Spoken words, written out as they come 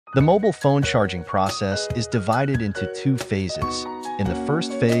The mobile phone charging process is divided into two phases. In the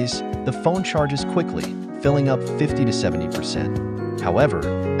first phase, the phone charges quickly, filling up 50 to 70%. However,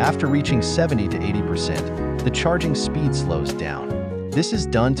 after reaching 70 to 80%, the charging speed slows down. This is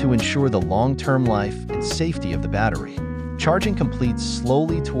done to ensure the long-term life and safety of the battery. Charging completes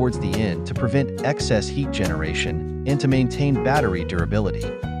slowly towards the end to prevent excess heat generation and to maintain battery durability.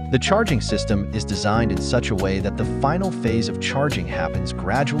 The charging system is designed in such a way that the final phase of charging happens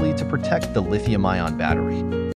gradually to protect the lithium-ion battery.